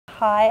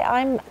Hi,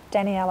 I'm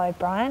Danielle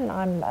O'Brien.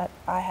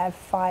 I have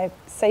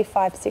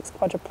C5-6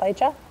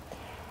 quadriplegia,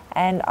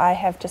 and I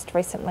have just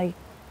recently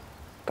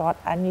got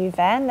a new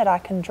van that I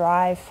can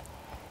drive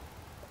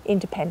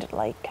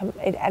independently,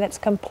 and it's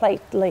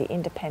completely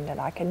independent.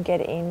 I can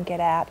get in,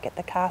 get out, get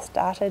the car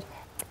started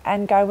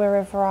and go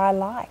wherever I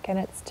like, and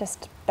it's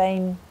just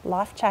been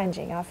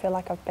life-changing. I feel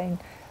like I've been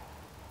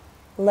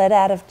let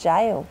out of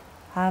jail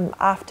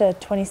after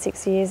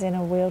 26 years in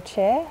a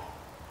wheelchair.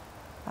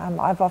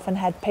 I've often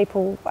had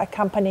people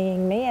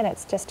accompanying me, and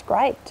it's just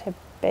great to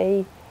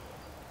be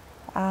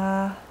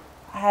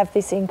have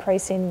this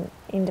increase in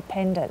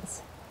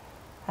independence.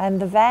 And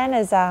the van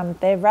is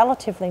they're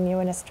relatively new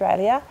in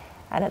Australia,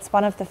 and it's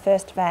one of the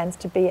first vans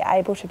to be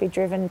able to be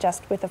driven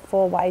just with a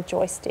four-way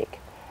joystick,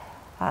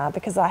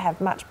 because I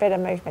have much better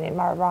movement in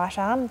my right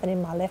arm than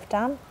in my left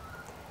arm.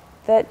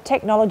 The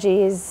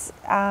technology is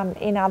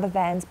in other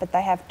vans, but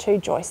they have two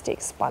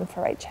joysticks, one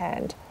for each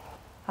hand.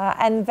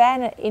 And the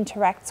van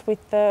interacts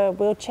with the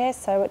wheelchair,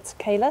 so it's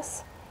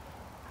keyless.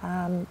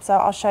 So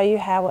I'll show you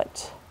how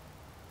it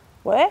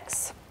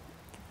works.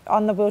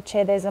 On the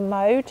wheelchair there's a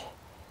mode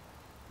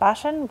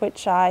button,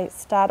 which I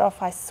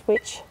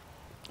switch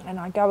and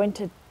I go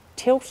into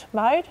tilt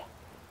mode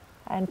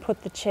and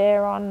put the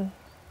chair on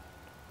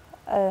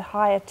a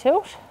higher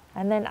tilt.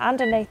 And then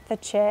underneath the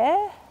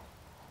chair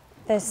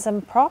there's some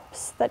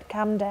props that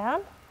come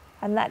down,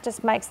 and that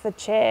just makes the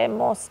chair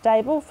more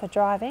stable for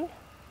driving.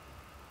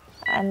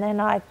 And then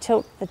I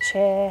tilt the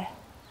chair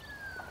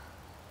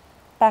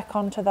back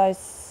onto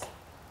those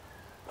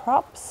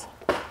props,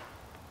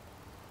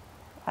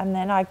 and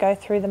then I go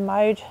through the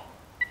mode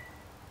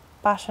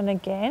button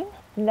again.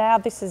 Now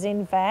this is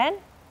in van,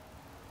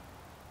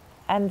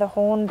 and the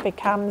horn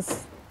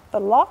becomes the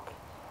lock,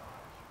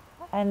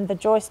 and the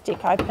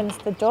joystick opens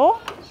the door,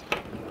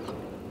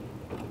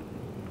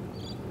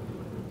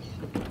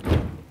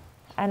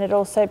 and it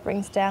also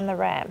brings down the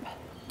ramp.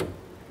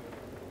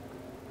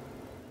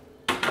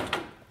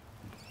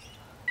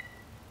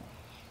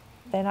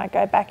 Then I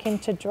go back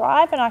into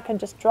drive, and I can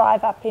just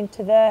drive up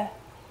into the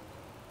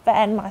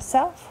van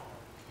myself.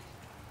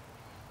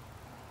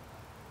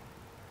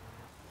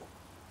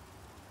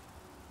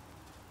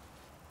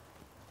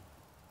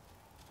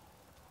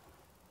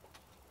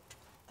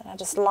 Then I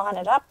just line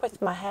it up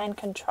with my hand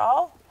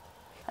control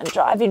and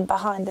drive in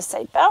behind the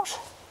seat belt.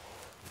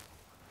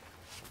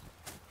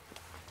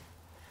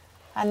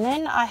 And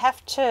then I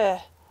have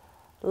to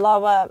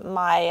lower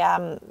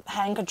my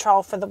hand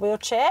control for the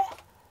wheelchair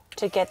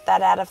to get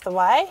that out of the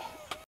way.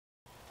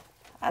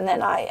 And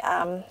then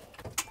I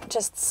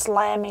just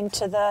slam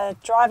into the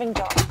driving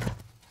dock,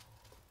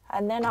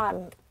 and then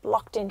I'm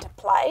locked into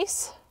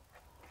place.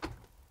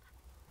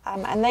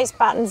 And these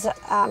buttons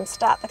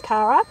start the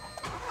car up.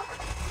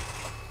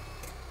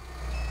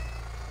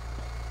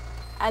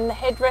 And the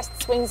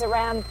headrest swings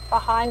around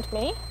behind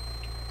me,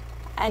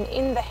 and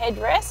in the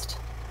headrest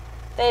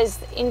there's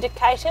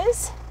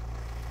indicators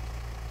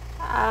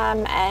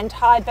and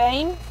high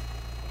beam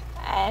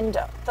and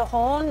the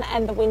horn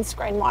and the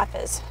windscreen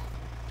wipers.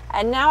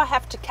 And now I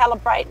have to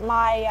calibrate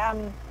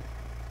my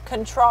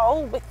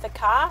control with the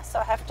car, so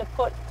I have to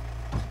put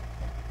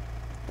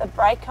the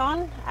brake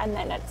on, and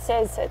then it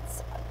says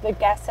it's the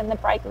gas and the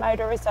brake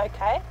motor is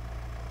okay,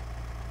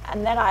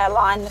 and then I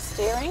align the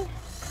steering,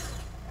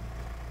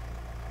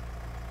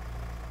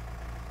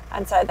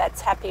 and so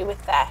that's happy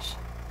with that.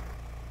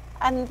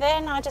 And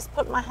then I just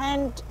put my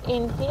hand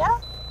in here,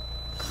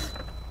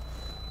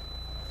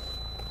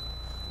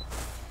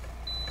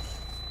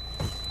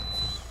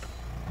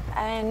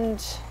 and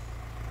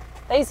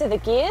these are the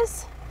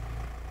gears.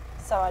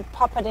 So I'd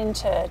pop it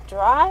into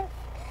drive,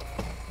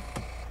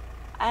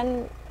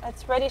 and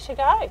it's ready to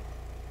go.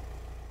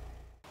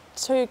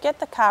 To get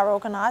the car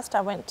organised,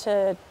 I went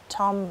to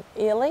Tom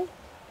Ely,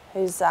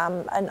 who's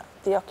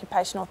the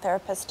occupational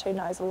therapist who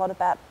knows a lot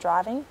about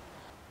driving.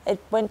 It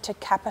went to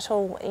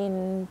Capital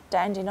in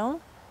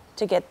Dandenong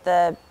to get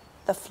the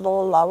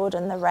floor lowered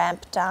and the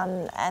ramp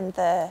done, and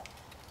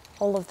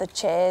all of the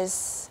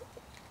chairs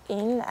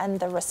in and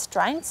the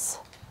restraints.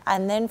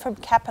 And then from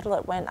Capital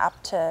it went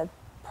up to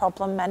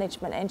Problem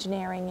Management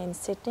Engineering in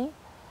Sydney,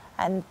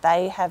 and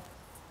they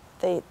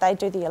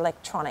do the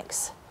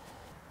electronics.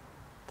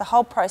 The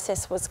whole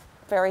process was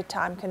very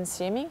time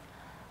consuming.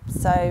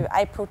 So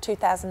April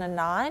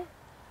 2009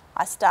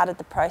 I started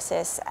the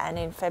process, and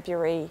in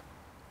February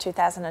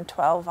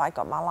 2012 I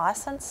got my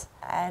licence.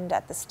 And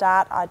at the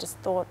start I just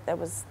thought there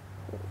was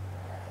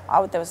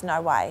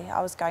no way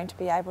I was going to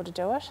be able to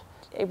do it.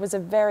 It was a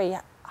very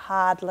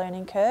hard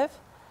learning curve,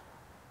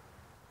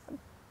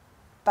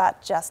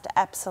 but just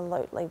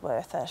absolutely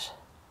worth it.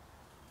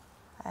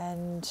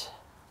 And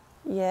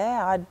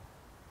yeah, I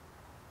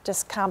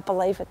just can't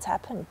believe it's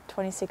happened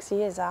 26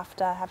 years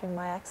after having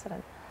my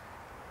accident.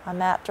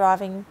 I'm out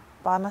driving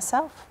by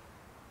myself.